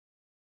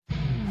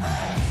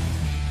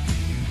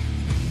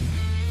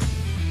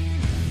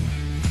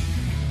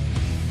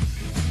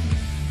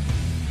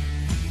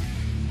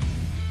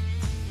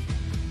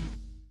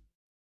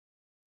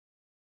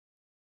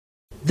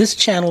This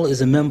channel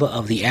is a member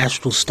of the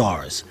Astral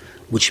Stars,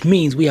 which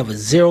means we have a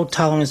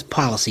zero-tolerance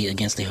policy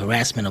against the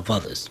harassment of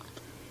others.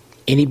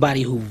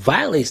 Anybody who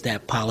violates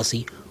that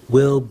policy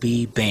will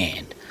be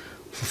banned.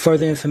 For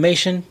further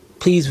information,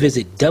 please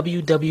visit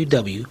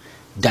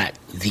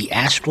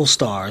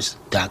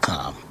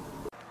www.theastralstars.com.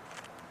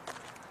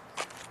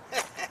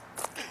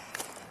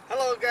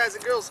 Hello guys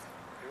and girls,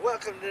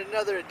 welcome to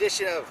another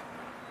edition of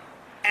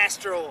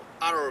Astral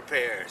Auto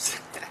Repairs.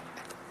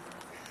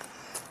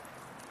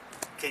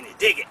 Can you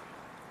dig it?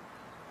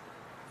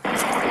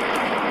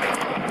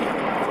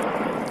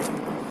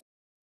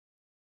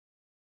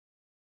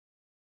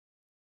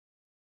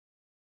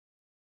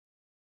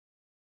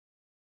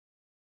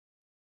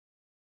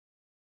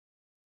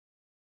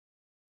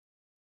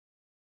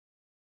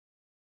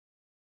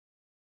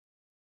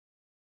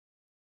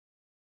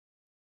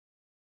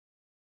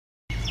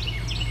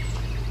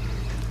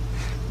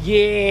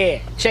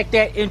 Yeah, check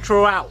that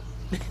intro out.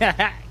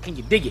 Can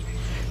you dig it?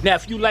 Now,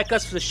 if you like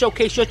us to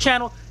showcase your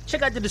channel,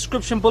 check out the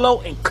description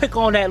below and click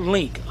on that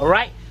link, all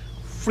right?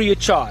 Free of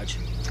charge.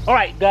 All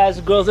right, guys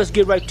and girls, let's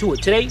get right to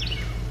it. Today,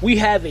 we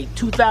have a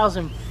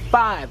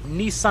 2005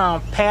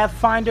 Nissan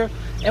Pathfinder,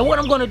 and what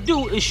I'm going to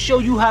do is show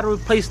you how to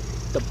replace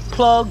the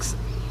plugs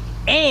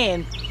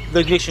and the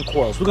ignition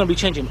coils. We're going to be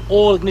changing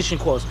all ignition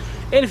coils.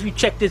 And if you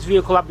checked this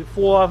vehicle out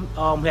before,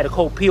 we had a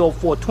code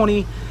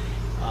PO420.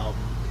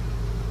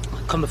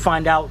 Come to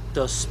find out,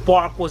 the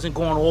spark wasn't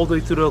going all the way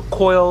through the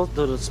coil,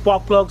 the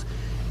spark plugs.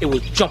 It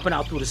was jumping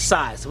out through the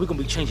sides. So we're going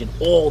to be changing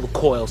all the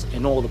coils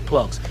and all the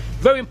plugs.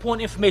 Very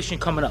important information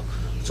coming up.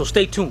 So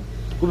stay tuned.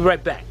 We'll be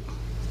right back.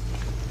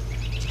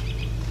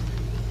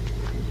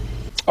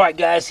 All right,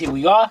 guys, here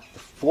we are,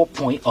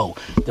 4.0.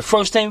 The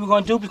first thing we're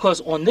going to do, because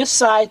on this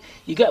side,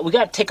 we got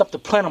to take up the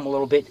plenum a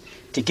little bit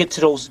to get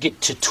to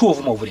two of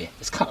them over there.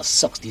 It's kind of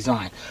sucks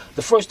design.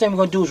 The first thing we're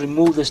going to do is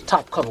remove this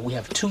top cover. We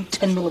have two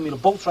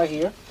 10mm bolts right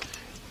here.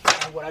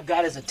 And what I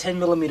got is a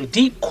 10mm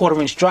deep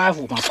 1/4" drive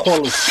with my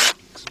cordless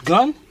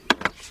gun.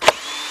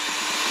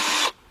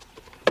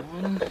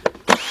 1,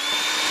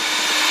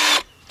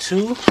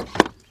 2.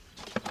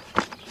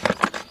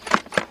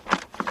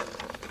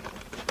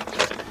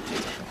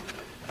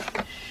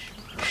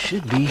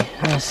 Should be.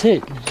 That's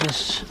it.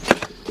 Let's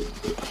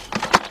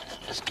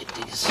get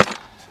these.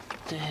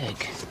 What the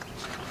heck?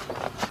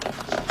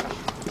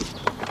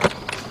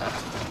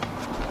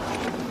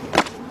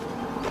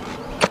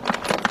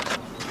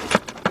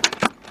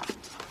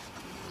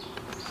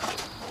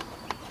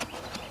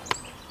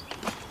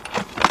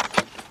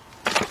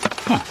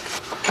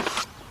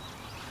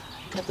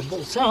 Got the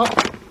bolts out.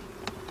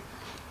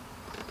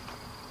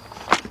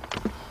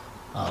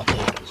 Oh, okay,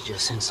 it's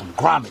just in some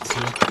grommets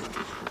here.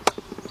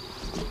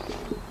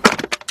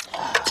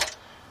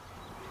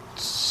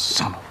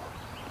 Son of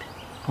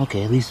a...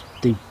 Okay, at least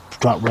they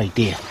drop right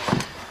there.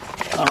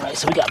 Alright,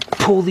 so we got to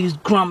pull these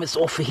grommets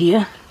off of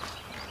here.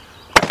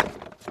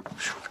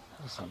 That's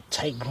some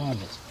tight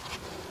grommets.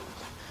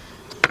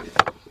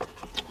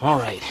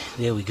 Alright,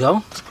 there we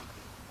go.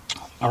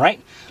 Alright,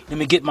 let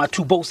me get my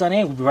two bolts down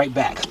there and we'll be right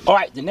back.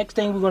 Alright, the next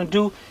thing we're going to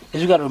do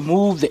is we got to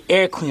remove the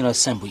air cleaner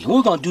assembly. And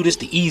we're going to do this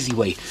the easy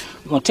way.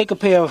 We're going to take a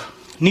pair of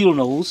needle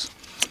nose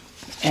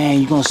and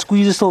you're going to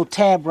squeeze this little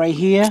tab right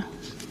here.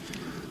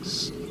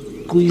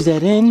 Squeeze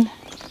that in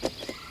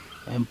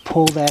and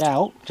pull that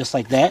out just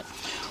like that.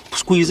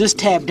 Squeeze this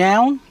tab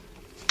down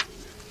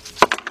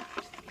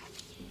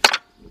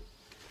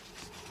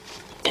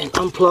and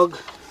unplug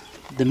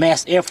the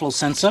mass airflow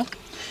sensor.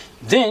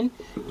 Then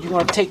you're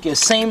going to take your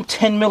same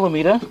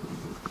 10mm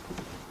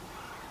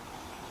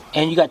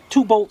and you got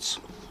two bolts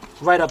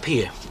right up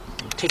here.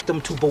 Take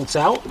them two bolts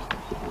out.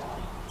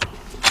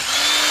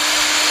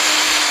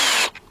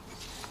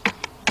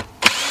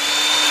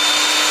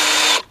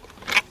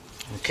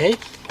 Okay,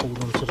 hold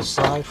them to the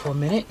side for a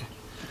minute.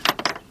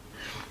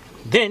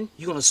 Then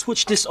you're going to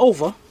switch this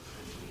over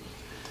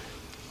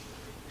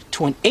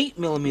to an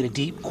 8mm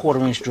deep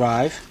 1/4"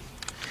 drive.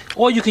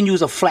 Or you can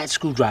use a flat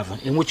screwdriver.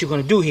 And what you're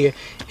going to do here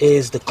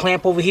is the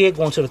clamp over here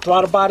going to the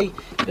throttle body.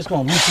 Just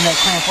going to loosen that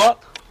clamp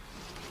up.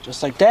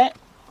 Just like that.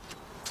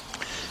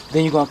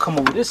 Then you're going to come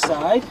over this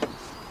side.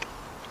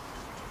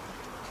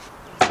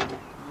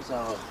 Here's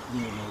our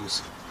needle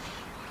nose.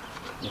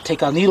 You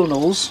take our needle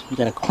nose. You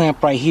got a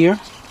clamp right here.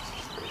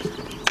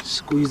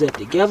 Squeeze that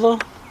together.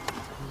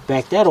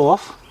 Back that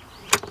off.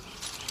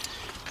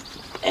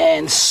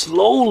 And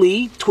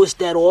slowly twist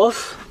that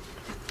off.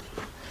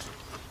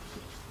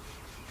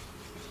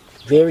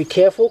 Very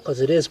careful because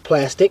it is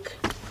plastic.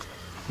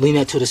 Lean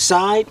that to the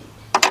side.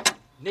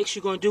 Next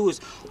you're going to do is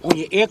on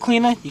your air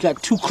cleaner, you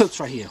got two clips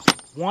right here.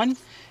 One,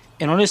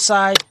 and on this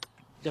side,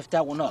 lift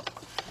that one up.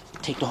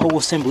 Take the whole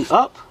assembly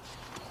up.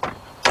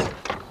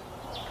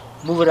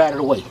 Move it out of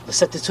the way. Let's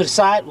set this to the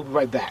side. We'll be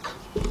right back.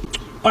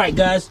 Alright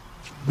guys,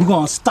 we're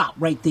going to stop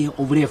right there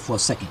over there for a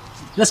second.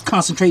 Let's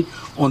concentrate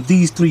on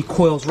these three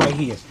coils right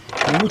here.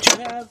 And what you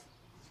have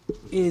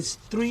is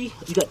you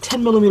got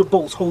 10mm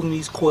bolts holding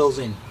these coils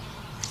in.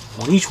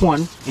 On each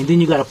one, and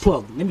then you got a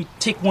plug. Let me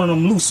take one of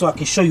them loose so I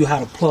can show you how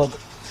the plug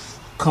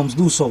comes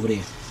loose over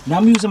there. Now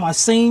I'm using my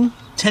same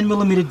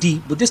 10mm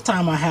deep, but this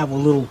time I have a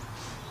little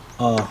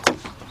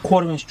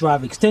 1/4"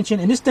 drive extension,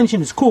 and this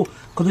extension is cool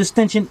because this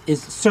extension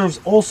serves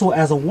also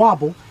as a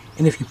wobble,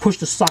 and if you push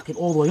the socket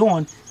all the way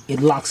on, it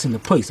locks into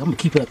place. I'm gonna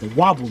keep it at the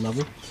wobble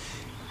level,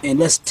 and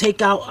let's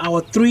take out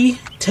our 3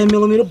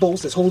 10mm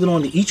bolts that's holding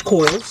on to each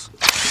coils.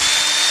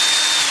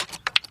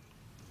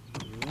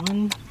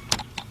 1,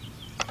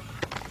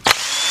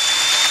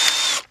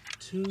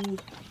 2,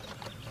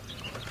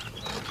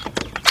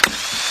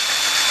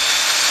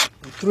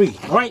 3.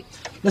 All right,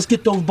 let's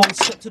get those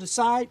bolts set to the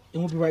side,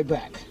 and we'll be right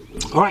back.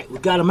 All right, we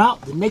got them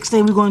out. The next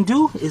thing we're going to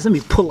do is let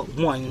me pull up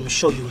one and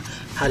show you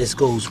how this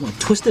goes. We're going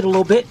to twist it a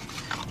little bit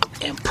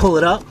and pull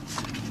it up.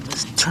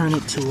 Let's turn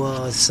it to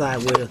the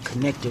side where the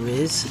connector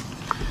is,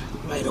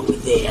 right over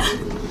there.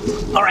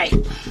 All right,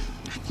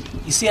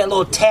 you see that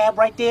little tab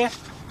right there?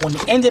 On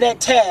the end of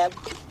that tab,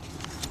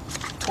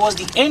 towards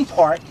the end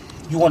part,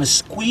 you want to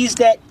squeeze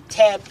that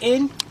tab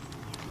in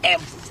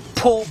and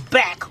pull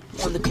back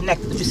on the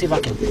connector. Let's just see if I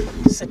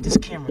can set this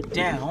camera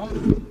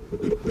down.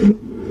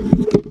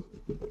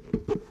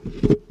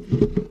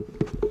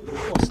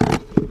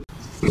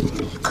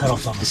 Cut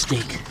off by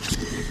mistake.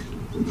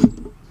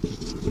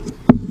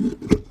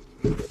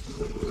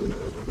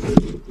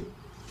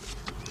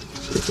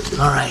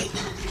 Alright,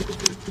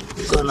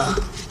 gonna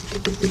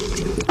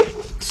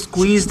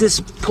squeeze this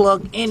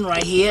plug in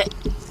right here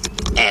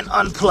and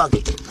unplug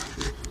it.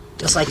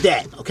 Just like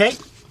that, okay?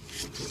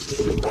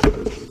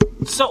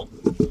 So,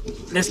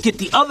 let's get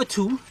the other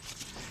two.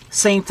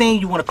 Same thing,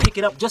 you want to pick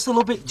it up just a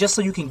little bit, just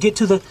so you can get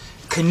to the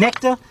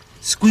connector,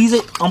 squeeze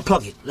it,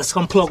 unplug it. Let's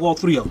unplug all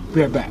 3 of them.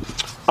 Be right back.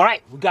 All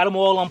right, we got them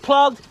all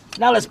unplugged.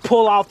 Now let's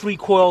pull our 3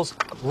 coils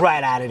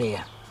right out of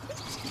there.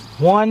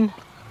 1,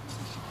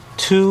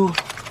 2,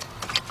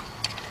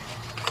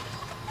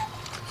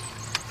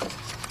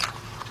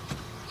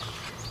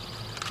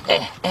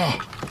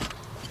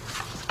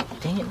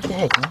 Dang it, what the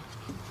heck, man?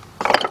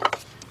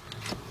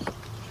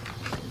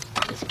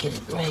 Let's get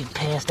it right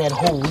past that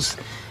hose.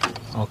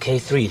 Okay,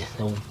 3.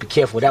 So be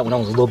careful with that one. That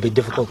was a little bit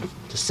difficult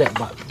to set,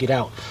 but get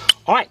out.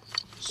 All right,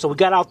 so we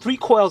got our 3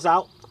 coils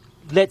out.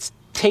 Let's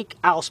take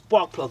our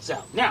spark plugs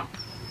out. Now,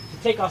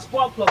 to take our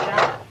spark plugs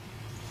out,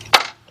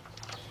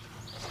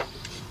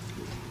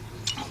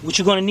 what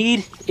you're gonna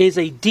need is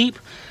a deep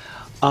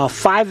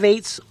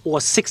 5/8 or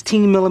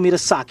 16mm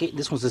socket.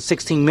 This one's a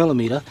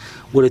 16mm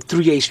with a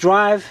 3/8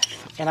 drive,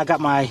 and I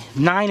got my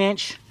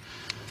 9-inch.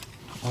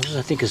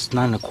 I think it's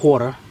 9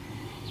 1/4.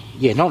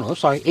 Yeah, no,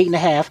 sorry, 8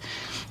 1/2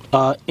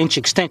 inch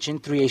extension,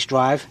 3/8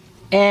 drive,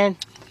 and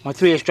my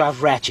 3/8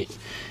 drive ratchet.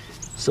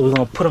 So we're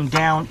gonna put them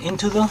down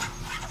into the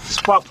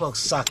spark plug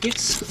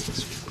sockets.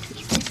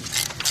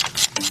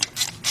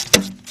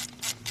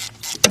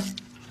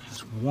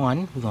 That's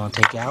 1 we're gonna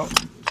take out.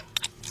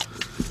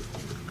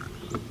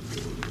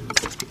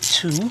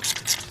 2.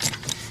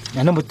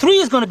 Now number 3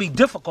 is gonna be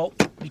difficult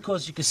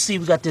because you can see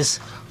we got this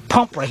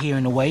pump right here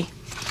in the way.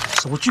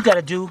 So what you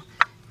gotta do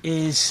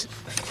is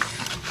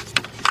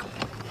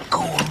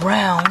go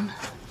around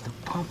the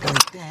pump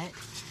like that.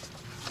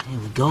 There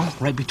we go,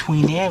 right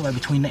between there, right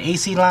between the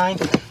AC line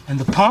and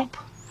the pump.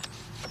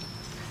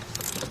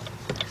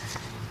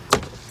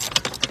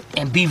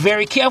 And be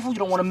very careful, you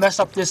don't want to mess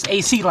up this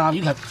AC line.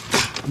 You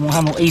won't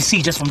have no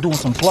AC just from doing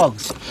some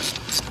plugs.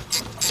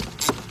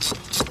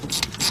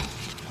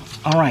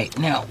 Alright,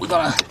 now we're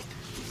gonna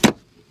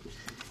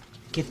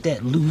get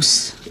that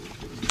loose.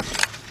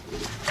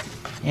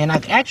 And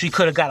I actually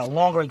could have got a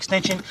longer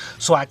extension,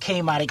 so I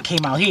came out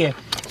here.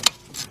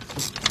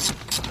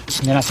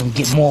 And then I can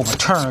get more of a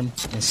turn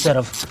instead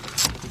of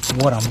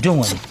what I'm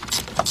doing.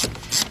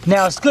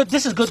 Now it's good.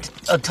 This is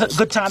a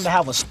good time to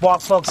have a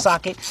spark plug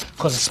socket,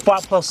 because a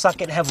spark plug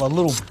socket have a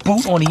little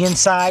boot on the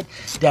inside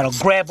that'll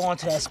grab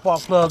onto that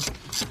spark plug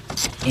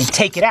and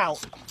take it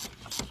out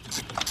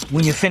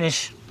when you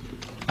finish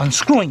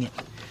unscrewing it.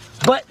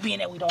 But being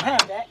that we don't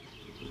have that,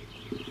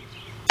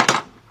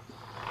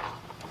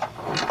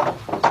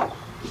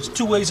 there's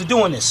 2 ways of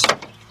doing this.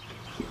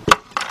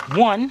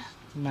 1,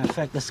 matter of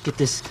fact, let's get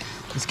this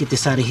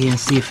out of here and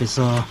see if it's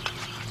I'm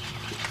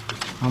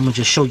gonna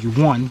just show you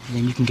 1, and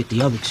then you can get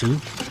the other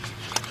 2.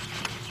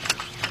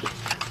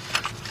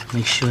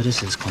 Make sure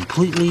this is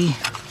completely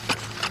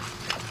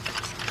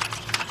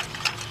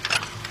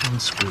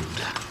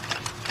unscrewed.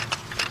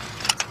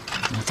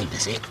 I think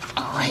that's it.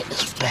 Alright,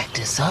 let's back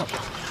this up.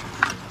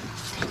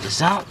 Take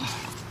this out.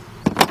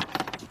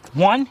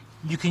 1,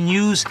 you can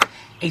use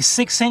a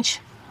 6-inch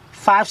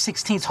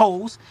 5/16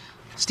 hose.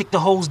 Stick the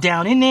hose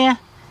down in there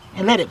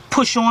and let it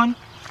push on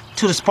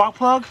to the spark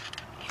plug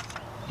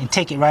and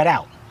take it right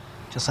out.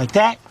 Just like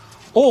that.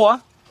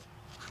 Or,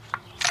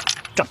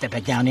 drop that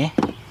back down there.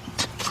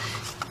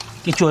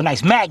 Get you a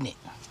nice magnet.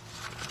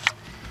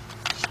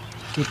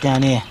 Get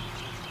down there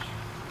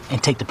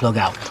and take the plug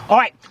out.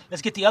 Alright,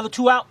 let's get the other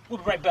 2 out. We'll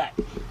be right back.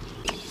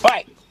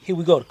 Alright, here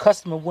we go. The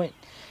customer went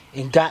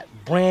and got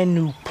brand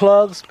new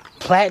plugs.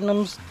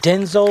 Platinums,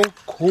 Denso,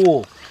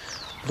 cool.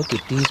 Look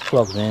at these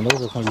plugs, man.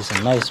 Those are going to be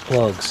some nice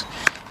plugs.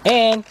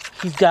 And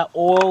he's got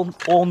all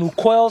new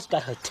coils.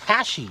 Got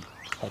Hitachi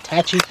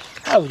Hitachi,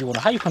 however you want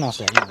to, how you pronounce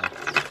that?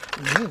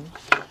 Anyway.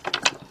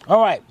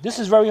 All right, this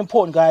is very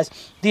important, guys.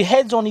 The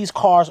heads on these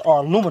cars are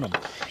aluminum.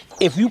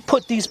 If you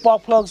put these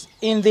spark plugs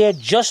in there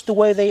just the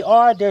way they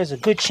are, there's a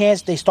good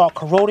chance they start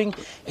corroding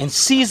and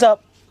seize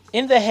up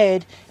in the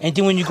head, and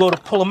then when you go to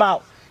pull them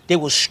out, they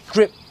will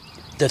strip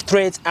the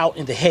threads out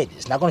in the head.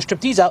 It's not going to strip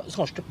these out, it's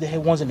going to strip the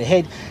head ones in the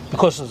head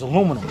because it's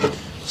aluminum.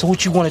 So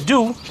what you want to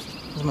do,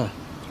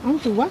 I'm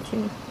just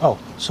watching. Oh,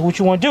 so what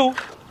you want to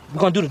do, we're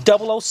going to do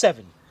the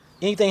 007.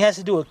 Anything has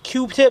to do with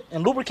Q-tip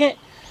and lubricant,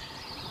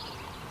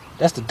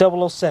 that's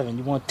the 007.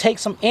 You want to take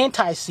some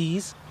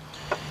anti-seize,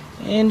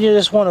 and you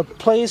just want to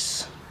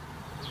place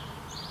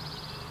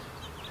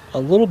a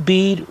little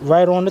bead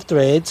right on the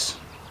threads.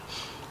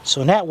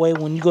 So in that way,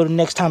 when you go the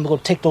next time to go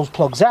take those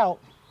plugs out,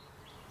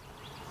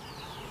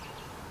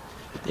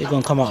 they're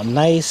going to come out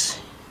nice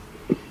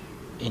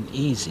and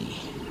easy.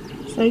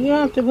 So you don't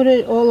have to put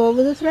it all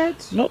over the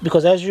threads? No,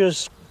 because as you're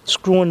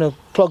screwing the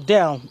plug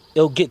down,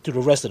 it'll get through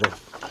the rest of the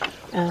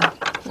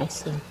I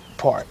see.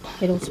 part.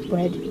 It'll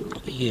spread.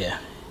 Yeah.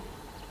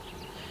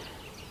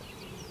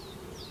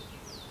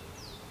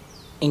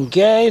 And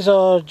guys,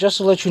 just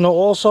to let you know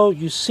also,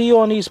 you see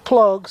on these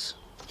plugs,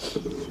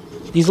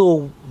 these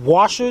little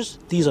washers,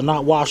 these are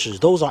not washers.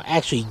 Those are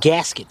actually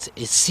gaskets.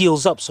 It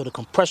seals up so the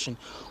compression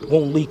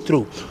won't leak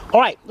through. All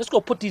right, let's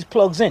go put these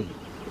plugs in.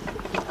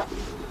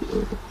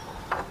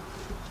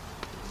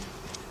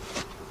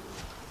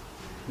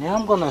 Now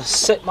I'm gonna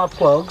set my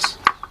plugs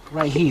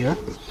right here.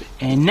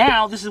 And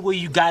now this is where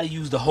you gotta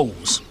use the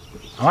hose.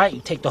 All right,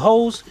 you take the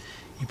hose,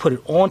 you put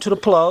it onto the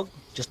plug,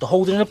 just to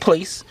hold it in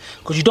place,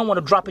 because you don't want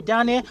to drop it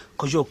down there,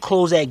 because you'll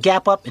close that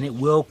gap up and it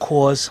will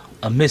cause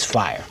a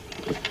misfire.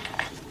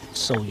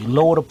 So you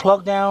lower the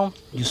plug down,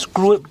 you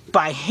screw it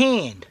by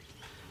hand.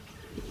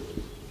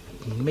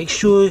 Make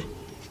sure you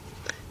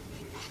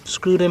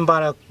screw it in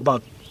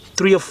about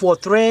 3 or 4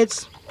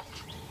 threads.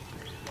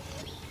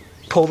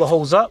 Pull the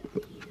hose up.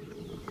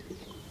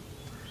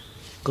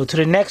 Go to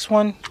the next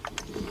one.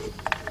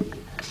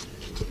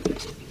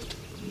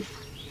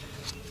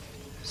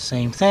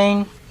 Same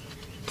thing.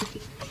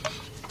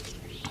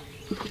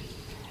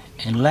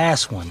 And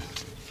last one.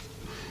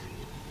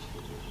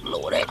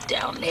 Lower that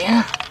down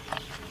there.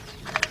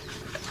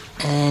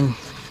 And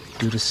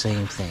do the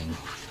same thing.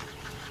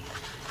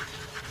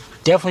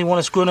 Definitely want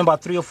to screw it in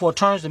about 3 or 4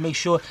 turns to make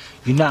sure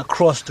you're not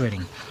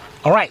cross-threading.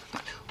 All right,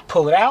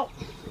 pull it out.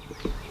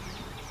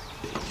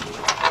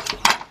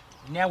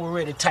 Now we're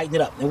ready to tighten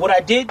it up. And what I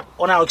did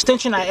on our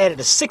extension, I added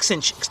a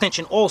 6-inch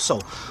extension also.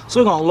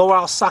 So we're going to lower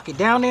our socket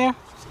down there.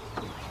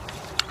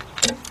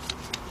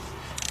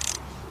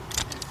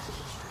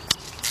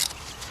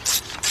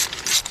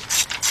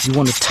 You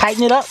want to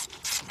tighten it up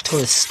till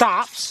it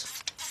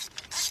stops.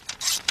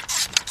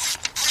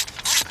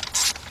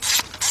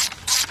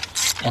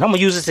 And I'm going to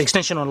use this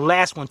extension on the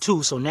last one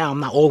too, so now I'm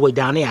not all the way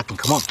down there, I can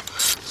come up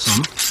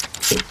some.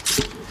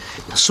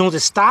 As soon as it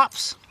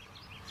stops,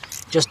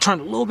 just turn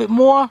it a little bit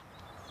more,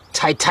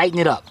 tighten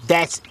it up.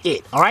 That's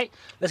it, all right?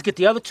 Let's get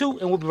the other two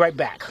and we'll be right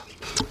back.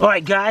 All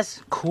right,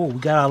 guys, cool. We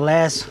got our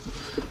last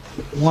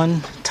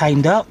one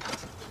tightened up.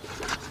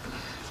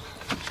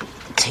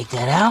 Take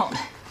that out.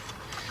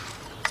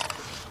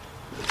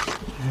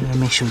 And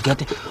make sure we got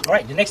that. All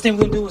right, the next thing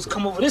we're gonna do is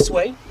come over this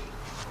way.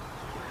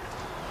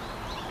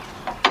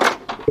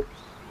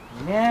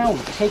 Now we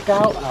take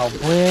out our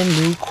brand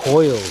new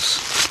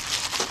coils.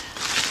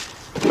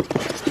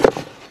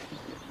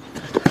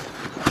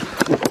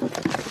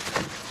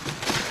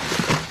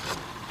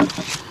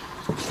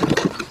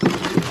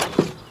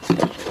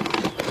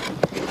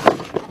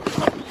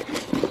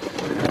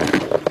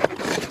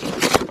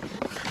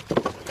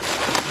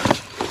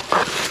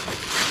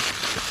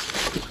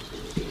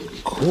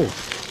 Cool.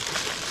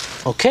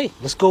 Okay,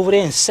 let's go over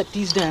there and set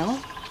these down.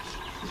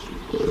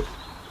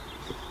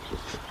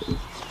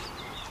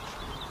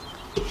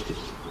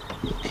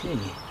 Okay,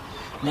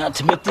 now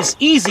to make this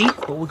easy,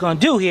 what we're gonna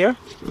do here,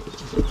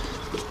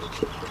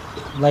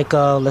 like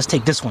let's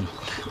take this one.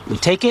 We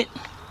take it,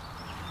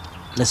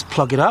 let's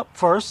plug it up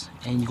first,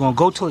 and you're gonna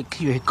go till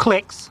it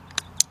clicks.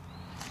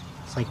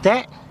 It's like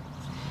that.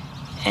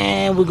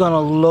 And we're gonna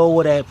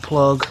lower that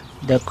plug,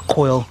 that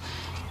coil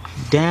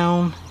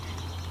down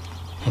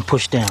and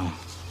push down.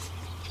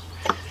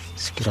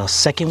 Let's get our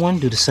second one,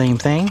 do the same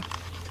thing.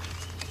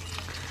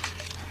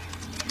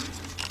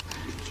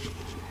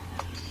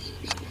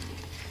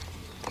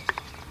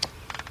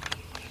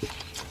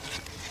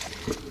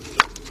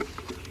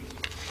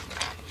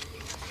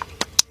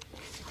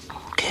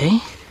 Okay,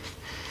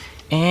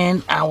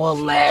 and our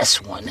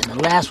last one, and the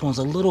last one's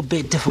a little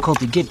bit difficult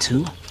to get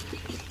to,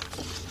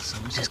 so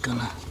we're just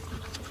gonna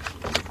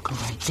go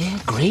right there.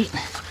 Great.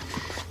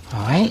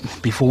 All right,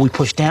 before we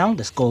push down,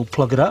 let's go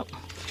plug it up.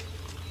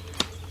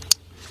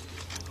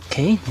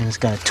 Okay, and it's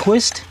got a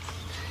twist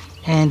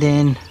and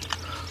then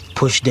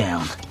push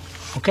down.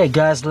 Okay,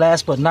 guys,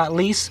 last but not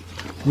least,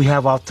 we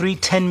have our 3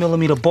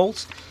 10mm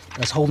bolts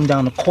that's holding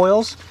down the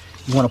coils.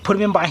 You want to put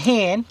them in by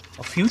hand,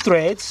 a few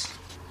threads.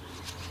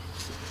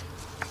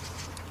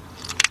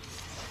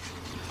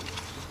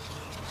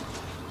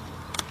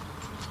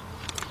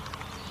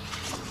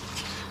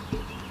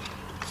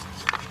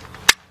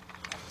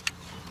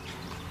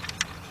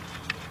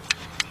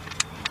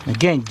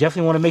 Again,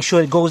 definitely want to make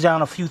sure it goes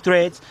down a few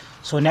threads,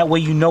 so in that way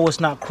you know it's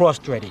not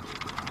cross-threaded.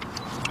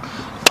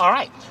 All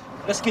right,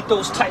 let's get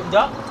those tightened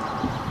up.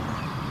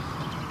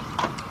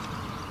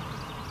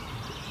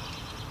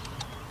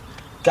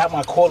 Got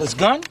my cordless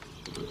gun,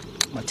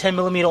 my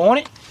 10mm on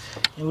it,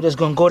 and we're just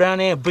gonna go down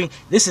there and bring.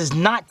 This is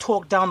not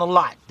torqued down a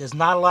lot. There's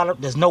not a lot of.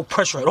 There's no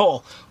pressure at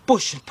all.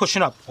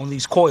 Pushing up on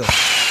these coils.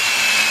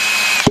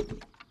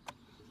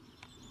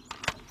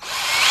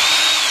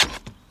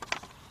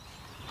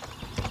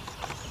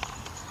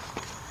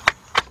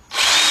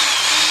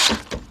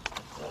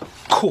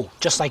 Cool,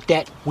 just like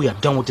that, we are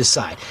done with this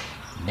side.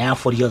 Now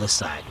for the other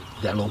side.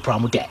 We got a little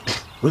problem with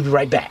that. We'll be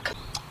right back.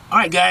 All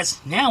right,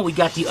 guys, now we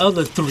got the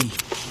other three.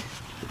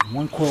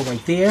 One coil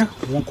right there,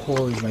 one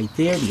coil is right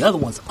there, the other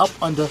one's up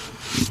under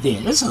there.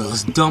 This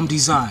is a dumb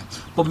design.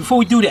 But before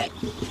we do that,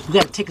 we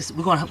gotta take this,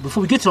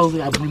 before we get to those, we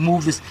gotta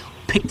remove this,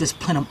 pick this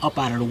plenum up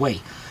out of the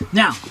way.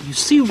 Now, you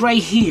see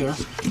right here,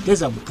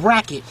 there's a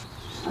bracket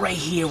right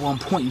here where I'm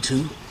pointing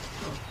to.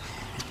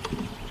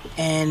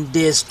 And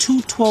there's two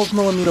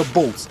 12mm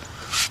bolts.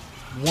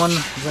 One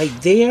right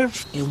there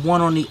and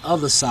one on the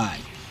other side.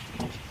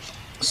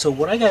 So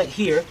what I got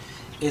here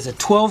is a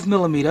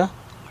 12mm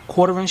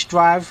 1/4"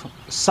 drive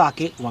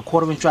socket, or a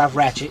 1/4" drive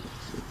ratchet,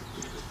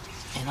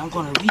 and I'm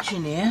going to reach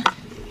in there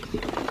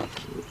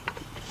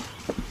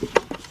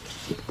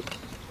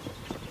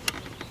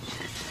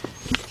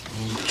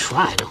and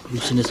try to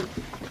loosen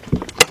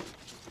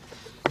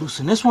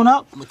this one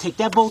up. I'm going to take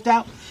that bolt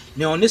out.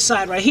 Now on this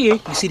side right here,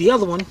 you see the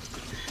other one.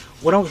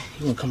 You want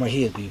to come right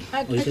here, dude?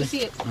 I can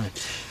see it. All right.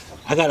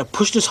 I got to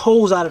push this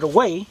hose out of the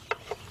way,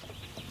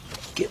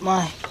 get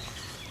my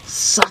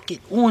socket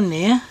on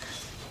there.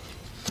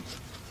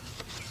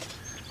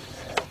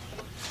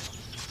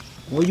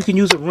 Or you can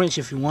use a wrench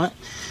if you want.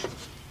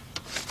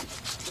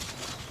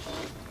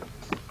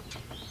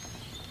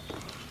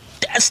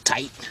 That's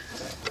tight.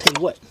 Tell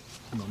you what,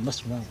 I'm gonna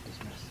mess around with this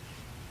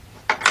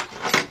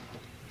mess.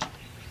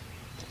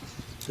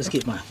 Let's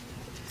get my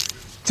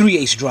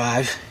 3/8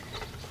 drive,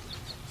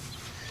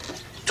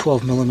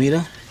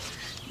 12mm.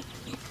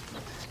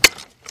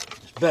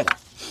 It's better.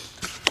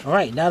 All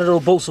right, now that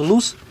those bolts are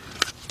loose,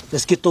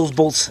 let's get those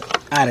bolts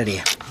out of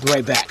there. Be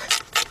right back.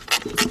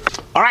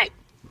 All right.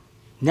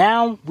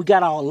 Now we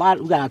got our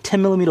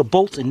 10mm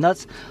bolts and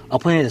nuts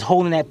up in there that's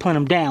holding that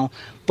plenum down.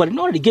 But in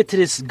order to get to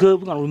this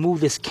good, we're gonna remove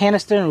this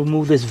canister and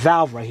remove this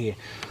valve right here.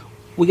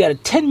 We got a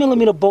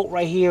 10mm bolt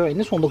right here, and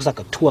this one looks like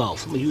a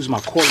 12. I'm gonna use my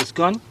cordless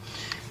gun,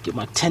 get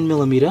my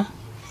 10mm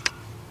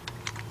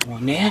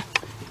on there,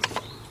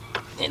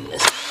 and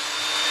let's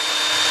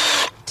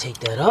take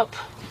that up,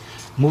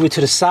 move it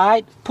to the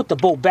side, put the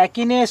bolt back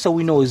in there so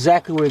we know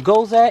exactly where it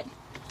goes at.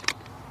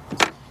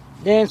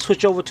 Then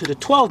switch over to the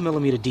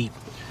 12mm deep.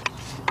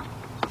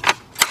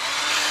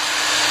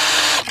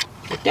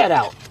 Get that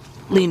out,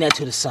 lean that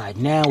to the side.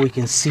 Now we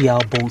can see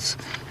our bolts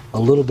a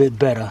little bit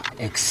better,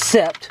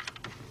 except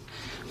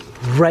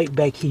right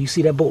back here. You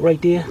see that bolt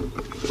right there?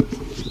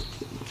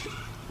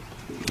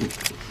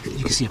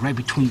 You can see it right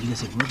between, you can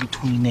see it right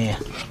between there.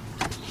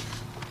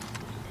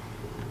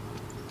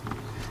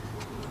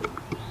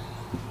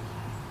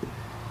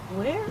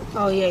 Where?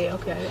 Oh, yeah,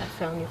 okay, I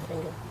found your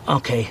finger.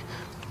 Okay,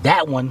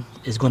 that one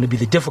is going to be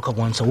the difficult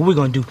one. So what we're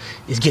going to do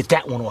is get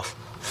that one off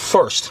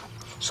first.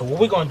 So what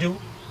we're going to do,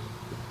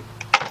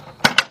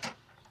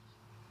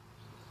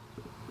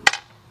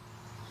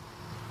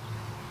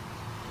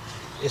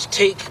 is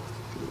take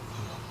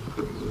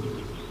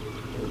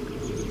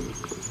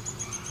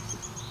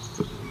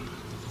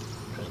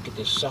get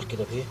this socket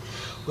up here.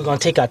 We're gonna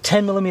take our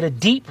 10mm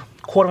deep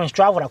 1/4"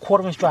 drive with our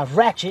 1/4" drive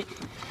ratchet,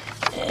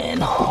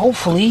 and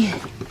hopefully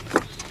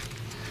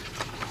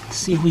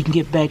see if we can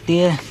get back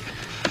there.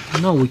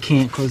 No, we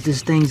can't because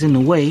this thing's in the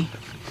way.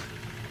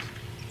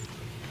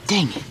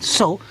 Dang it!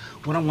 So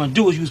what I'm gonna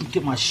do is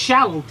get my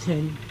shallow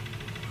 10.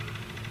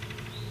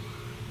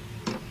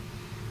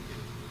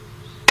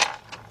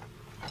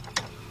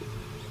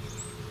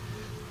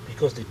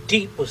 Because the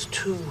deep was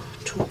too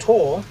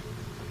tall.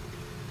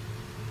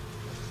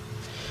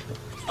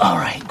 All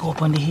right, go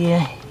up under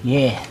here.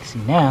 Yeah, see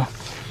now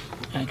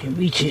I can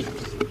reach it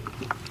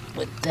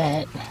with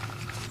that.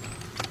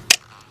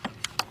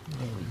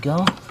 There we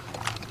go.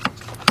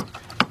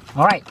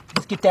 All right,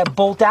 let's get that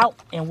bolt out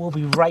and we'll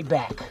be right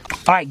back.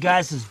 All right,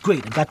 guys, this is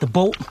great. I got the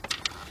bolt.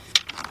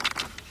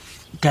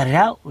 Got it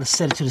out. Let's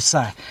set it to the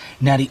side.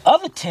 Now the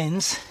other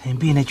 10s, and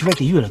being that you're right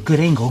there, you're at a good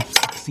angle.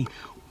 See,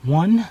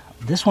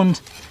 this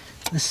one's.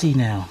 Let's see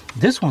now.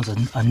 This one's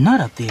a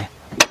nut up there,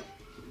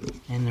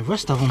 and the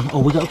rest of them. Oh,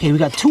 we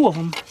got 2 of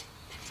them.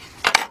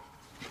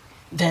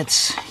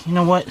 That's, you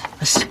know what?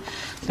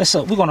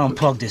 We're gonna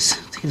unplug this.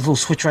 Take this little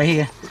switch right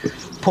here.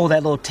 Pull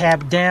that little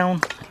tab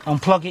down.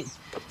 Unplug it.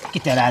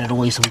 Get that out of the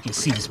way so we can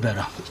see this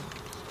better.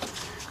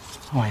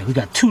 All right, we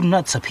got 2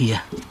 nuts up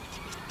here,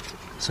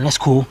 so that's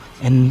cool.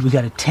 And we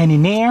got a 10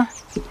 in there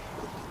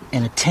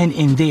and a 10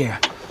 in there.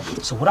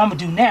 So what I'm gonna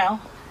do now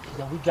is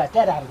that we got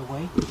that out of the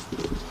way.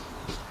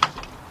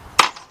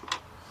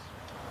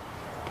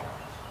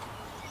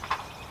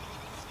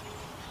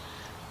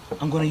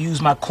 I'm going to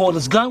use my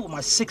cordless gun with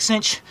my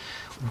 6-inch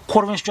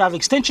quarter-inch drive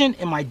extension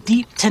and my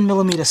deep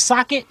 10mm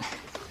socket.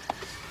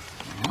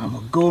 And I'm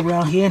going to go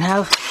around here and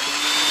have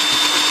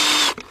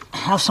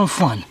some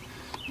fun.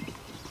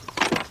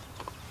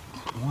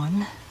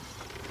 1,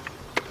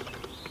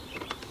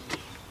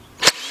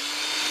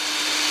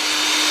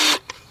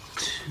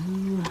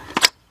 2,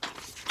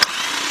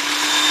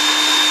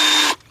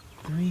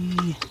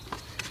 3,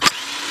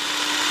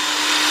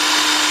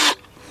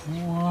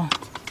 4.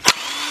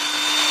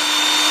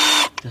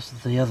 This is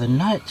the other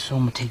nut, so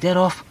I'm gonna take that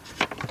off,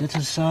 put that to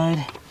the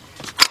side,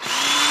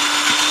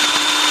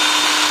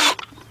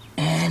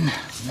 and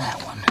that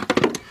one.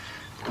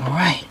 All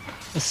right,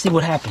 let's see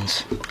what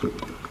happens.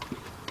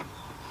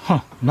 Huh,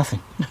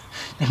 nothing.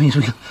 That means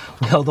we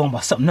held on by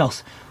something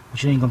else,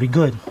 which ain't gonna be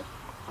good.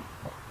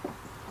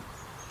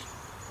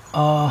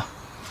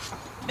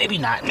 Maybe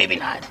not, maybe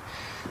not.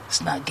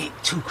 Let's not get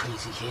too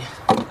crazy here.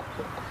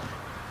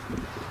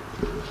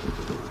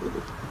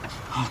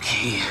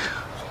 Okay.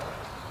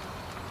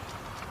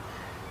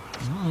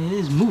 Well, it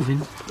is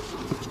moving.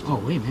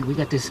 Oh, wait a minute, we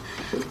got this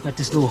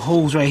little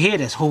hose right here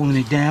that's holding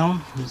it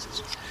down.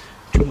 There's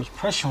too much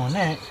pressure on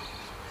that.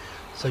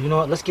 So you know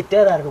what, let's get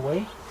that out of the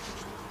way.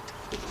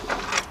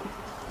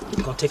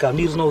 I'm gonna take our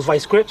needle nose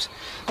vice grips.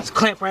 Let's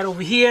clamp right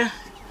over here.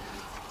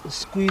 Let's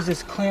squeeze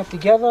this clamp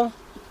together.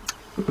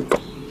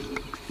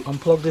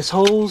 Unplug this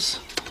hose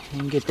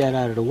and get that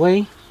out of the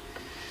way.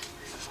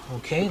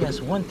 Okay,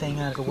 that's one thing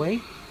out of the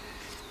way.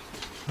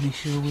 Make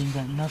sure we ain't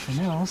got nothing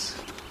else.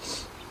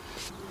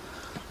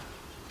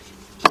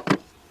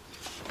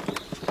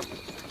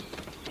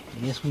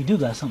 Yes, we do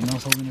got something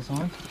else holding this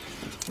on.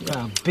 We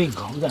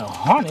got a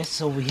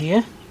harness over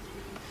here.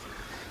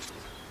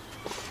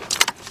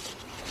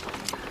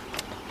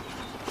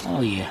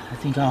 Oh yeah, I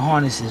think our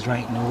harness is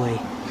right in the way.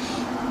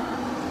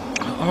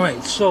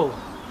 Alright, so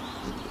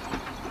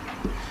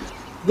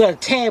we got a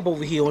tab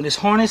over here on this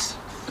harness.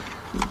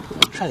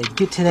 I'll try to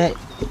get to that,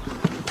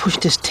 push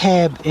this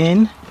tab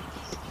in,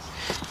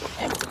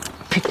 and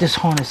pick this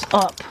harness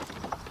up.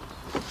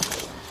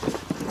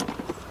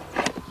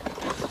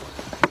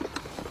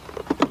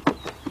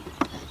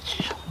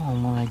 Oh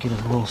man, I get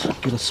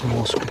a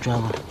small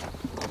screwdriver.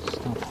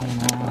 Stop playing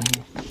around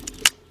here.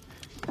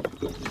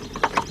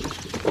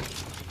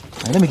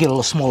 Alright, let me get a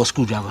little smaller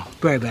screwdriver.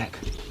 Be right back.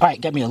 Alright,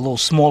 got me a little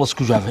smaller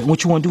screwdriver. And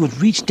what you want to do is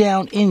reach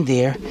down in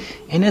there,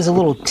 and there's a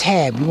little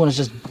tab. You want to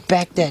just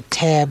back that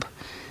tab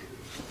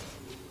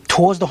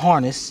towards the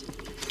harness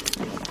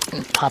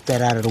and pop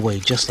that out of the way,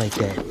 just like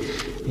that.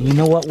 And you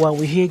know what, while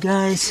we're here,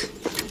 guys,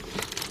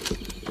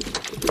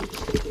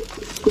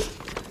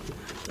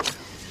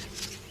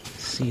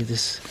 see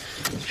this,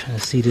 I'm trying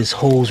to see this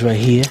hose right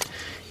here.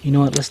 You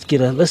know what, let's take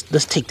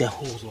that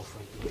hose off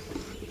right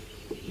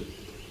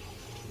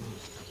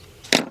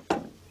there.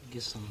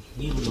 Get some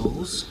needle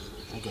nose.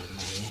 I got it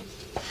right here.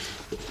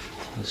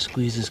 Let's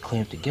squeeze this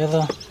clamp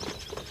together.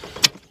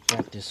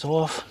 Wrap this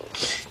off.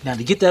 Now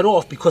to get that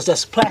off, because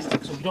that's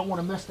plastic, so you don't want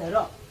to mess that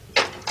up.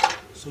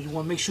 So you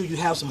want to make sure you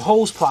have some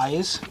hose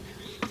pliers.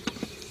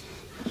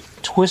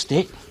 Twist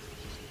it.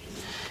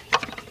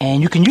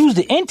 And you can use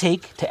the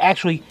intake to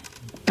actually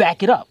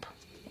back it up.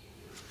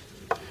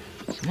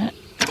 See that?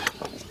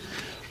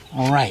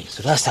 Alright,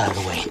 so that's out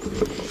of the way.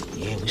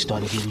 Yeah, we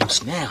starting to get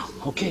loose now.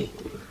 Okay.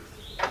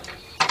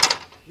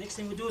 Next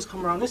thing we do is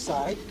come around this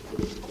side.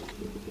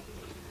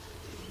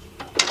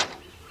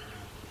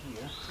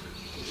 Here.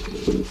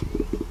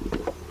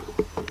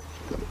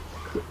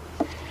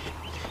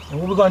 And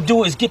what we're going to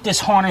do is get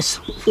this harness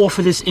off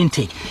of this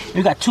intake.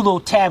 We got two little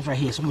tabs right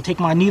here. So I'm going to take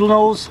my needle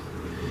nose,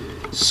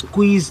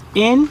 squeeze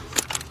in,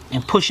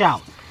 and push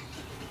out.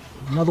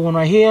 Another one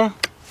right here.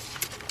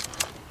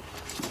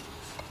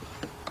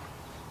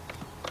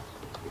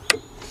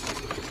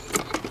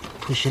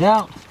 Push it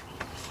out.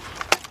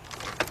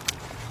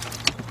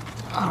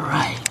 All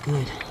right,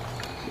 good.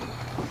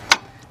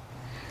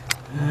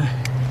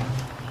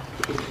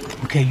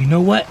 Okay, you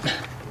know what?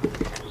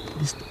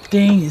 This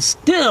thing is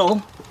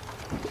still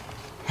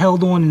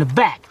held on in the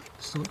back.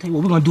 So I'll tell you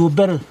what, we're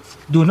gonna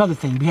do another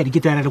thing. We had to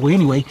get that out of the way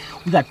anyway.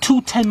 We got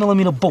two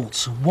 10mm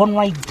bolts. One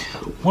right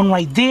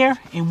there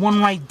and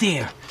one right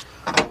there.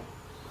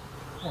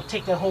 I'll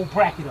take that whole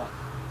bracket up.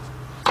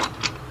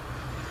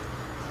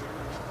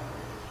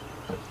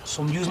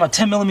 So I'm gonna use my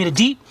 10mm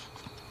deep.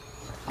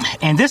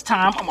 And this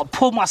time I'm gonna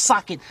pull my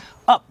socket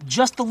up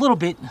just a little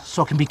bit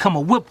so it can become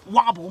a whip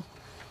wobble.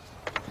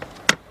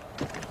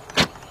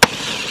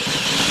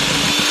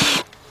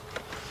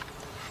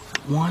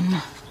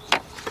 One.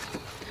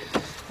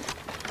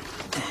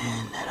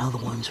 And that other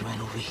one's right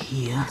over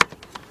here.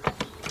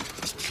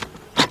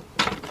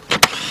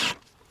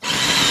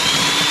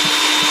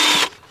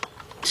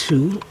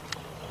 Two.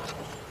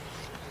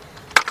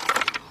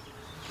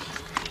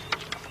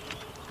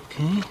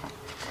 Okay.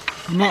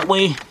 And that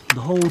way the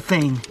whole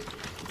thing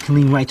can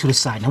lean right to the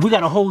side. Now we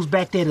got a hose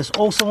back there that's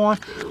also on,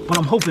 but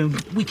I'm hoping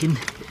we can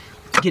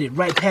get it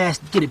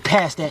past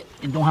that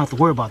and don't have to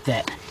worry about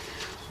that.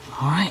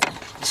 All right,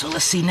 so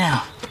let's see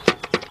now.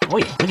 Oh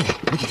yeah, look at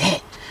that, look at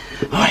that.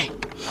 All right,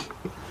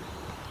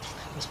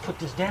 put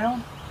this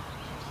down.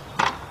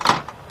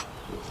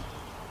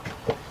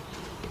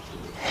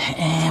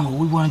 And what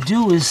we want to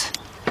do is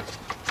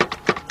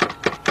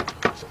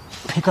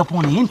pick up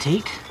on the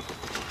intake.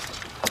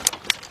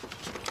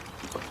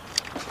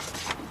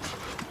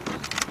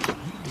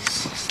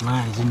 This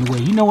line is in the way.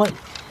 You know what,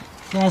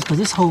 guys? Because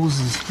this hose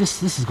is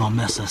this is gonna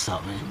mess us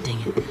up, man.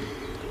 Dang it.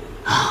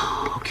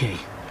 Okay,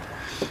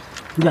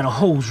 we got a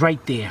hose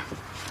right there.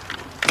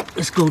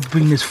 Let's go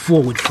bring this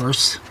forward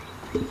first.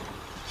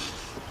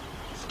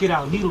 Let's get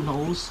our needle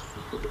nose.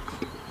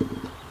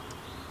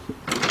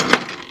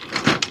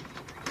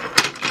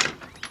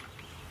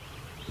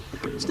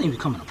 This thing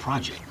becoming a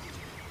project.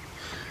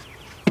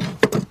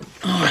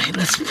 Alright,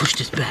 let's push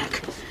this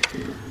back.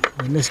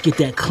 And let's get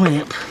that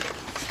clamp.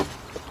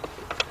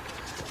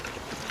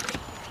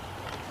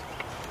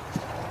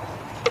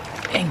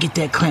 And get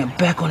that clamp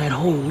back on that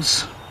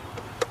hose.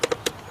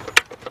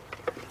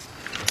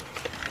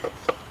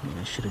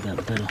 I should have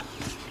got better.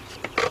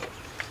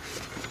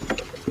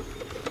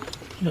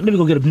 Let me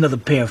go get another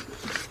pair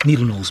of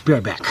needle nose. Be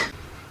right back.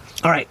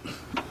 Alright.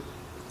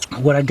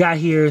 What I got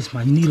here is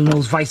my needle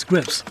nose vice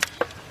grips.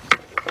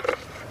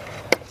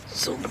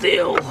 So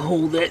they'll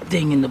hold that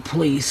thing into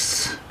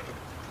place.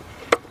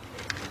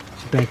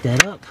 Back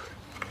that up.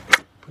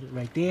 Put it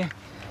right there.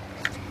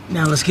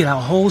 Now let's get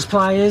our hose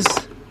pliers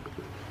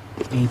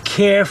and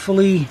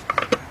carefully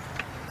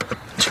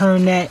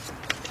turn that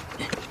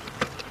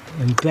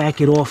and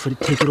back it off,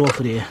 take it off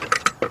of there.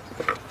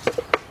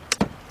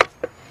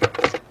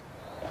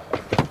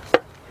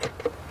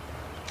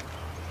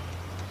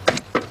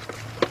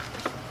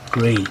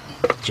 Great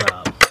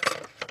job.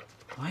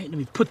 All right, let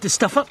me put this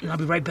stuff up and I'll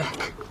be right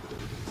back.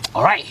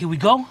 All right, here we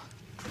go.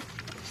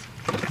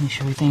 Make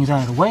sure everything's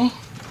out of the way.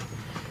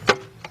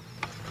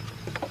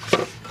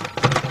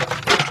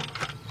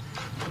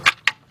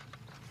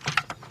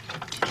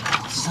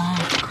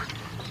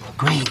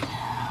 Great.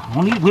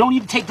 We don't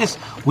need to take this.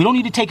 We don't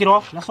need to take it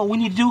off. That's all we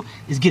need to do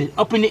is get it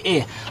up in the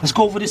air. Let's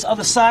go over this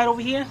other side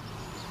over here.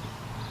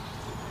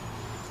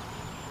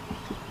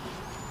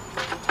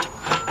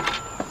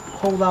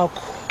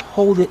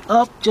 Hold it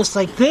up just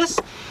like this,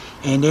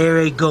 and there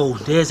it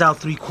goes. There's our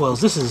 3 coils.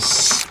 This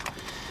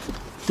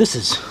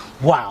is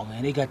wow,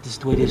 man. They got this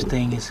the way this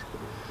thing is.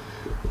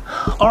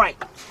 All right.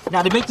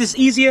 Now to make this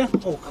easier,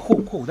 oh,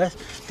 cool. That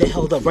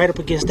held up right up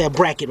against that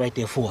bracket right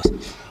there for us.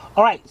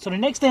 All right. So the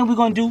next thing we're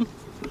gonna do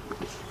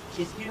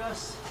is get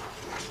us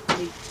a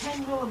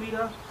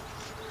 10mm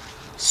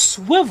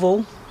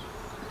swivel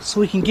so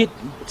we can get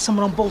some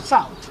of them bolts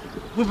out.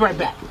 We'll be right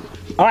back.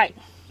 All right.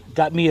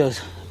 Got me a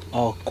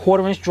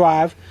 1/4"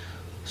 drive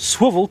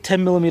swivel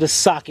 10mm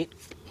socket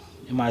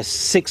and my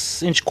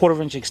 6"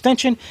 1/4"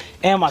 extension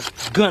and my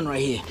gun right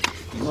here.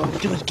 And what we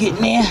do is get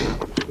in there.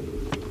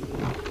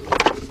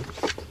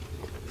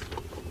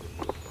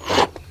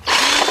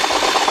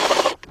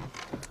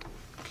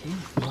 Okay,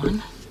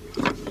 1.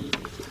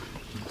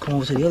 Come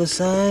over to the other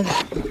side.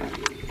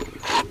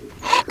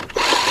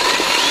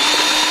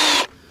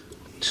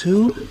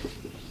 2.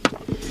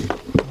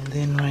 And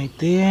then right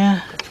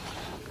there.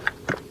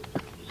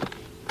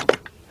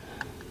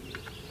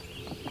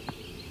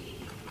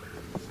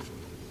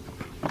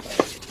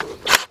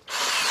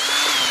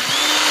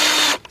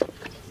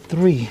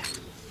 3.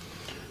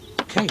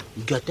 Okay,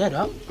 we got that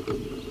up.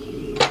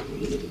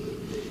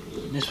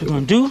 Next we're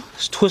gonna do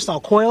is twist our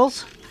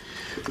coils.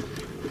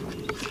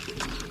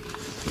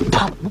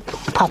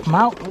 Pop them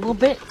out a little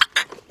bit.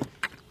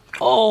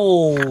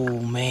 Oh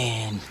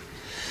man.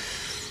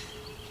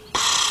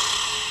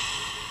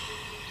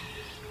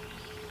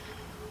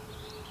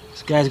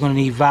 This guy's gonna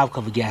need valve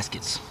cover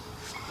gaskets.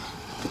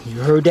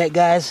 You heard that,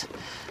 guys?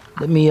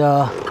 Let me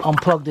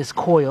unplug this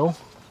coil.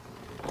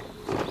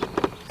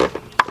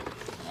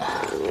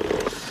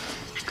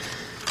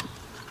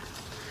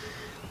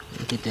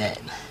 Look at that.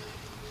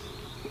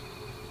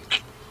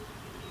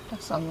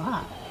 That's a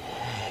lot.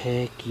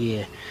 Heck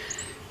yeah.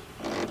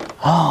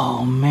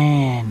 Oh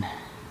man.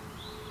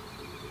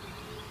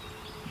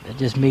 That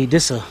just made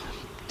this a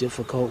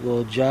difficult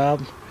little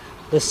job.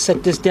 Let's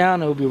set this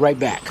down and we'll be right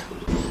back.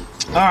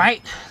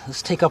 Alright,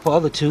 let's take up our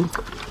other 2. Well,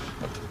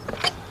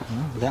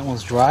 that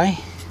one's dry.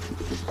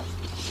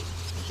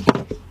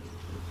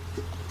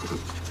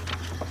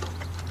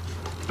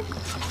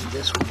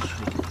 This one's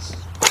freaking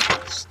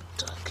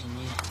stuck in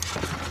here.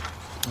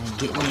 And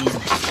get me in.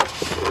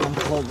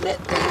 Unplug that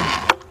thing.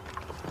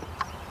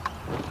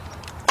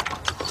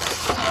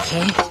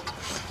 Okay,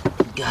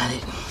 got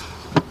it.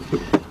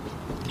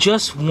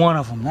 Just one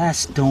of them.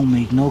 That don't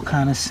make no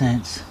kind of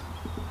sense.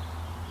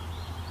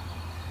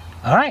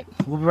 Alright,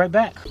 we'll be right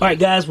back. Alright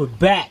guys, we're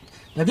back.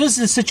 Now this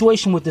is a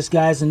situation with this,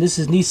 guys, and this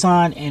is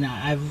Nissan, and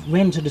I've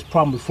ran into this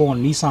problem before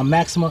on Nissan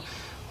Maxima.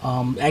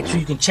 Actually,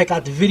 you can check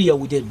out the video.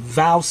 We did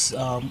valve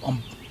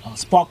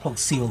spark plug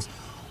seals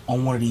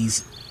on one of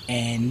these,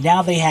 and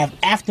now they have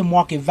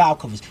aftermarket valve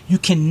covers. You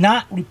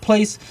cannot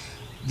replace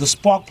the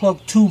spark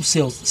plug tube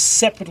seals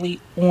separately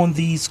on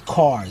these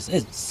cars.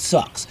 It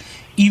sucks.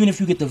 Even if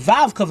you get the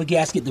valve cover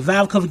gasket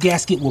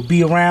will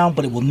be around,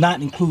 but it will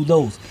not include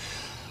those.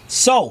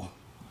 So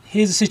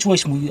here's the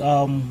situation.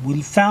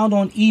 We found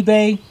on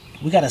eBay.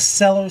 We got a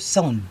seller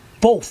selling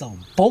both of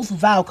them, both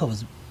valve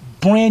covers,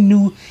 brand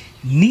new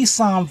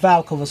Nissan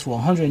valve covers for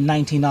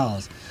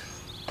 $119.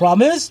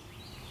 Problem is,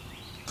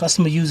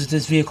 customer uses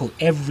this vehicle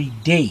every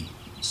day,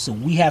 so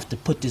we have to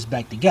put this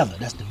back together.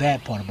 That's the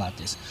bad part about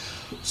this.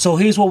 So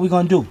here's what we're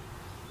gonna do.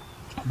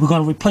 We're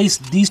gonna replace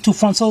these two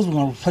front cylinders.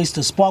 We're gonna replace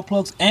the spark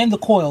plugs and the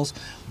coils.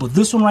 But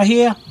this one right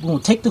here, we're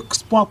gonna take the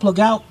spark plug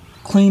out,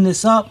 clean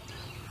this up,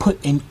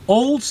 put an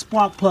old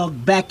spark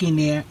plug back in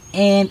there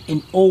and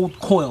an old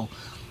coil.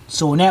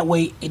 So in that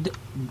way, it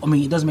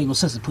doesn't make no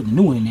sense to put a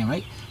new one in there,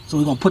 right? So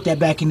we're gonna put that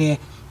back in there.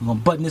 We're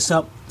gonna button this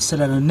up, set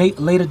at a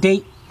later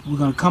date. We're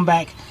gonna come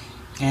back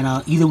and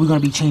either we're gonna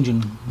be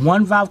changing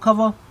one valve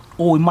cover,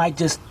 or we might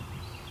just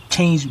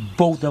change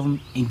both of them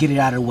and get it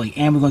out of the way.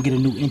 And we're gonna get a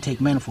new intake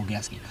manifold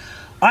gasket.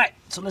 All right,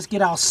 so let's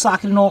get our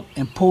socket on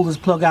and pull this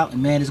plug out.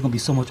 And man, there's gonna be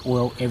so much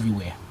oil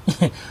everywhere.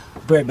 Be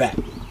right back.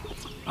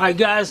 All right,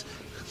 guys,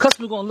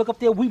 customer's gonna look up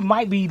there. We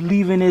might be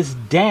leaving this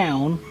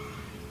down,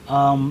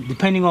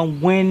 depending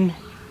on when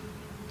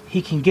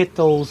he can get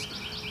those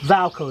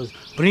valve covers.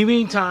 But in the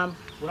meantime,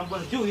 what I'm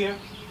gonna do here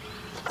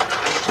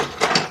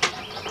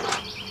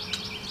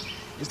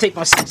is take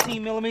my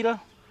 16mm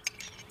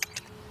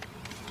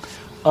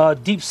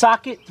deep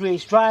socket,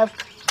 3/8 drive.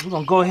 We're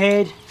gonna go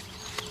ahead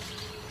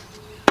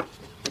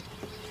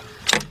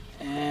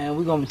and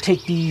we're gonna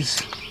take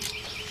these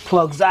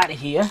plugs out of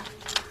here.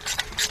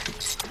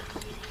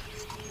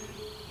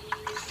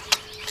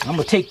 I'm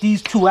gonna take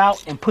these two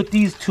out and put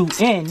these two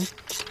in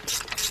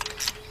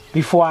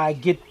before I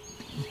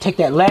take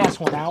that last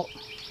one out,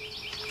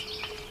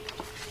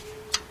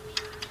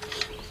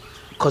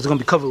 because they're gonna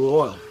be covered with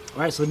oil. All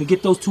right, so let me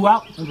get those two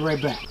out and be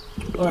right back.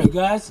 All right,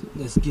 guys,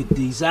 let's get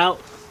these out.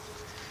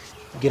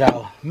 Get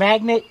our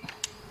magnet.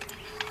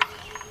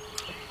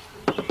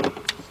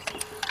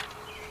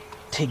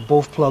 Take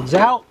both plugs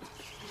out.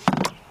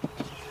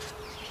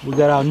 We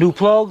got our new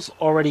plugs,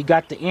 already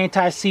got the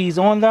anti-seize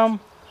on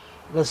them.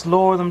 Let's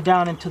lower them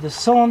down into the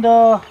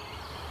cylinder.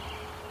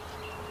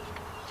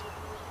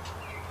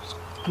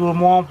 Screw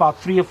them on about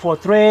 3 or 4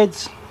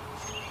 threads.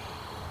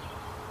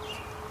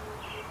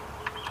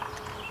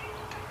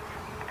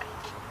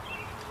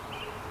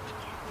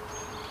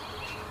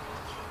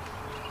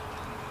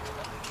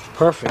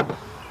 Perfect.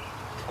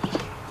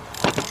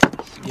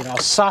 Get our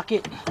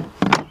socket.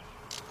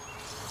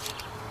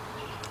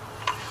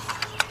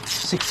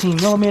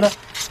 16mm,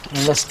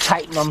 and let's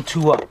tighten them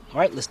two up. All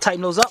right, let's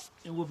tighten those up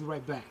and we'll be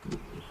right back.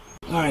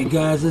 All right,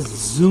 guys, let's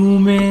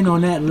zoom in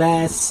on that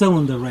last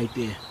cylinder right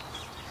there.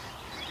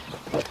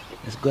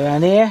 Let's go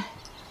down there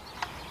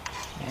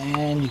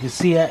and you can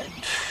see that.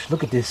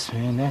 Look at this,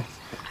 man.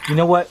 You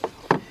know what,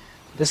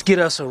 let's get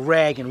us a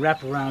rag and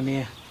wrap around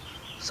there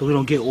so we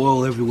don't get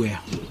oil everywhere.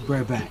 Be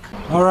right back.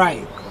 All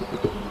right,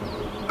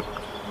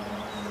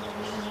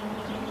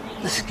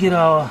 let's get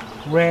our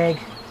rag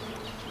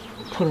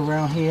put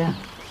around here.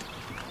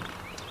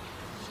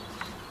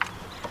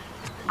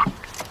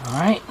 All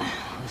right,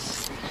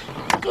 let's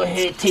go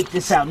ahead and take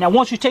this out. Now,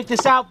 once you take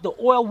this out, the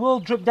oil will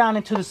drip down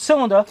into the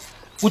cylinder,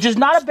 which is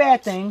not a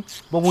bad thing,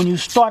 but when you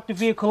start the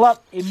vehicle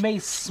up, it may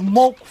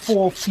smoke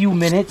for a few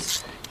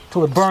minutes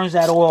till it burns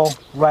that oil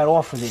right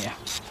off of there.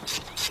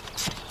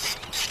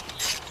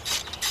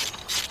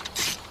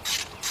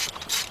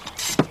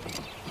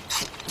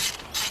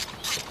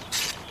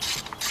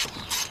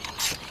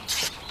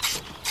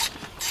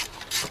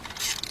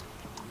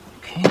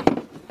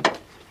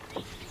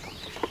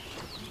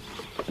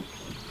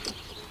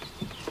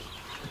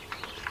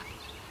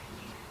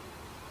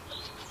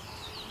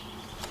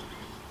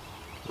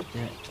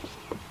 That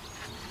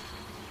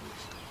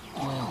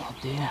oil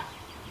up there.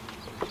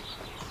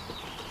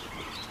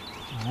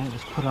 Alright,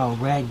 let's put our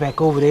rag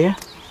back over there.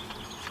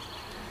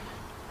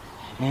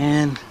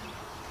 And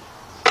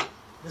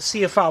let's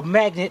see if our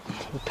magnet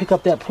will pick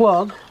up that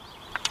plug.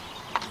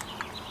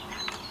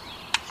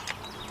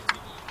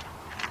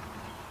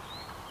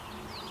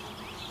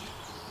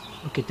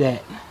 Look at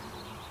that.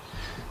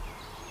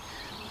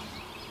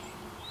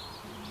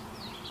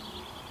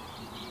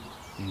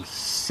 It's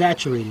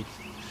saturated.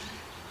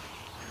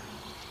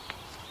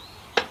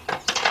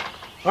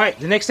 Alright,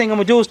 the next thing I'm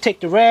going to do is take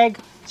the rag,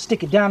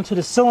 stick it down to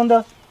the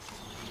cylinder,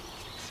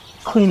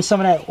 clean some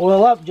of that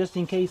oil up just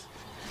in case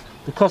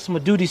the customer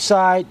do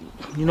decide,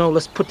 you know,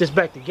 let's put this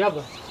back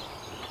together.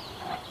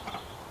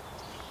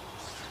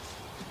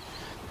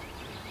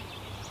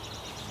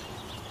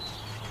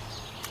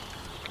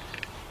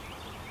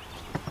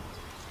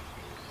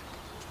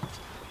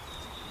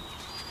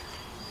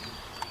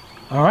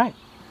 Alright,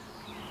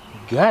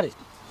 got it.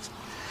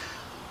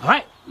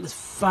 Alright, let's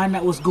find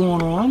out what's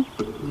going on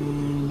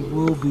and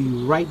we'll be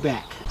right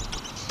back.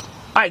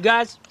 Alright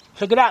guys,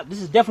 check it out.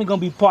 This is definitely going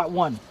to be part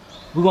 1.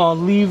 We're going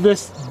to leave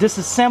this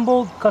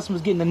disassembled.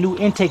 Customer's getting a new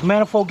intake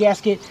manifold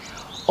gasket.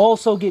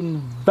 Also getting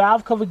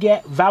valve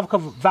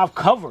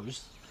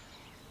covers.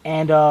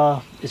 And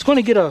it's going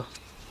to get a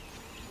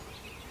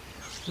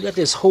we got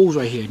this hose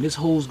right here, and this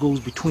hose goes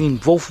between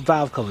both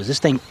valve covers. This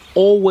thing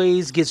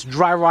always gets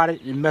dry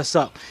rotted and mess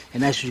up,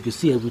 and as you can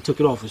see, as we took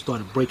it off, it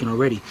started breaking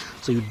already.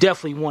 So you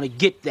definitely want to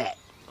get that.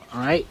 All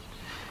right,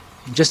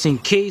 just in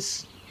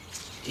case,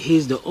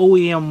 here's the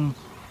OEM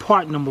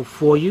part number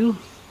for you,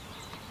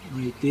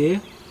 right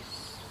there.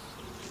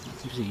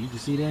 You can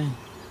see that.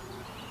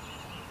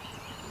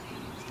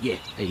 Yeah,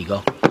 there you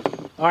go.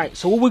 All right,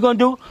 so what we're gonna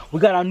do, we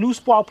got our new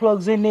spark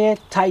plugs in there,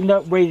 tightened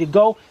up, ready to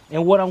go.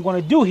 And what I'm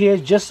gonna do here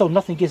is, just so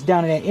nothing gets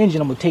down in that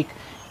engine, I'm gonna take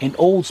an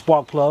old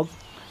spark plug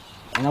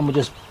and I'm gonna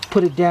just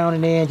put it down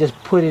in there and just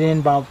put it in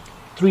about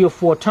 3 or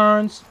 4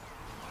 turns.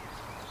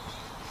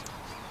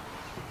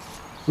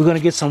 We're gonna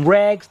get some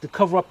rags to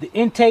cover up the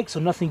intake so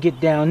nothing get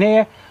down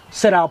there.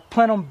 Set our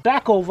plenum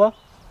back over,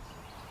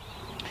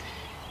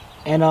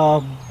 and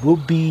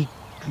we'll be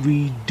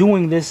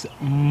redoing this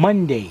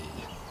Monday.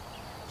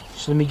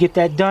 So let me get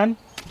that done,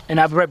 and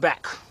I'll be right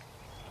back.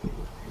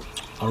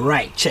 All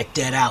right, check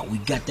that out. We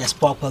got that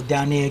spark plug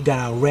down there. Got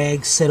our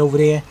rags set over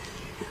there.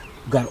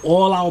 Got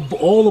all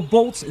the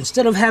bolts.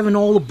 Instead of having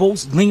all the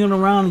bolts lingering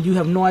around and you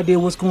have no idea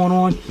what's going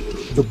on,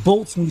 the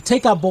bolts, when you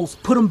take our bolts,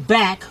 put them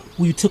back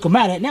where you took them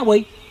out at, and that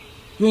way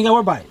you ain't gotta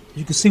worry about it.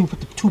 You can see we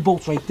put the 2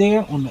 bolts right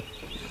there on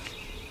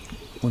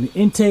the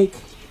intake.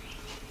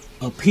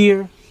 Up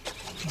here,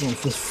 we're gonna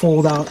just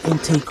fold our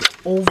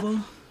intake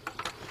over.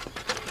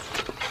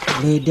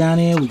 Lay it down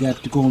there. We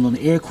got to go on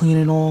the air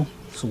cleaner and all,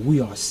 so we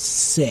are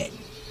set.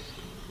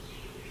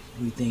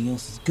 Everything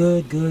else is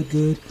good.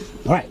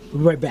 All right, we'll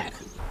be right back.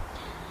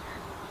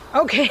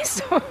 Okay,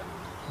 so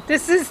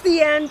this is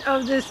the end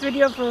of this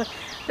video for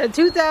the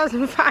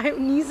 2005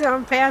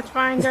 Nissan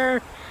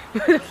Pathfinder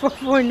with a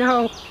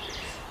 4.0.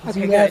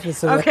 Okay, good.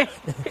 Okay.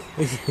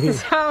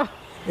 So,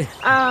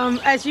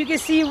 as you can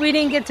see, we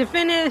didn't get to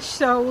finish,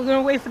 so we're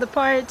gonna wait for the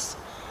parts.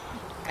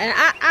 And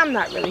I'm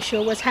not really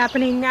sure what's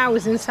happening now. I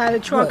was inside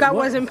the truck. I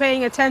wasn't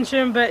paying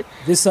attention, but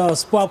this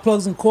spark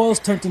plugs and coils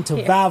turned into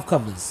valve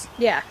covers.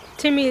 Yeah,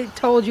 Timmy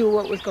told you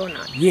what was going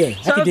on. Yeah,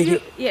 so I can dig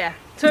it. Yeah.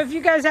 So if you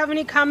guys have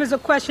any comments or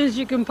questions,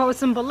 you can post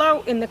them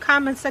below in the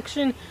comment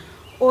section,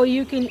 or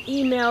you can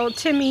email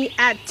Timmy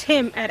at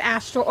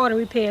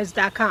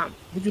tim@astralautorepairs.com.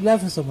 What you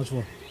laughing so much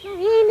for? He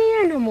ain't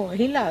there no more.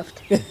 He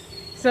left.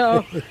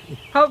 So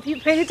hope you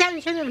paid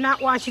attention. If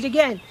not, watch it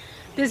again.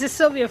 This is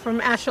Sylvia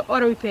from Astral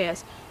Auto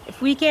Repairs. If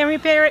we can't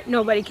repair it,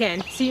 nobody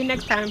can. See you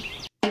next time.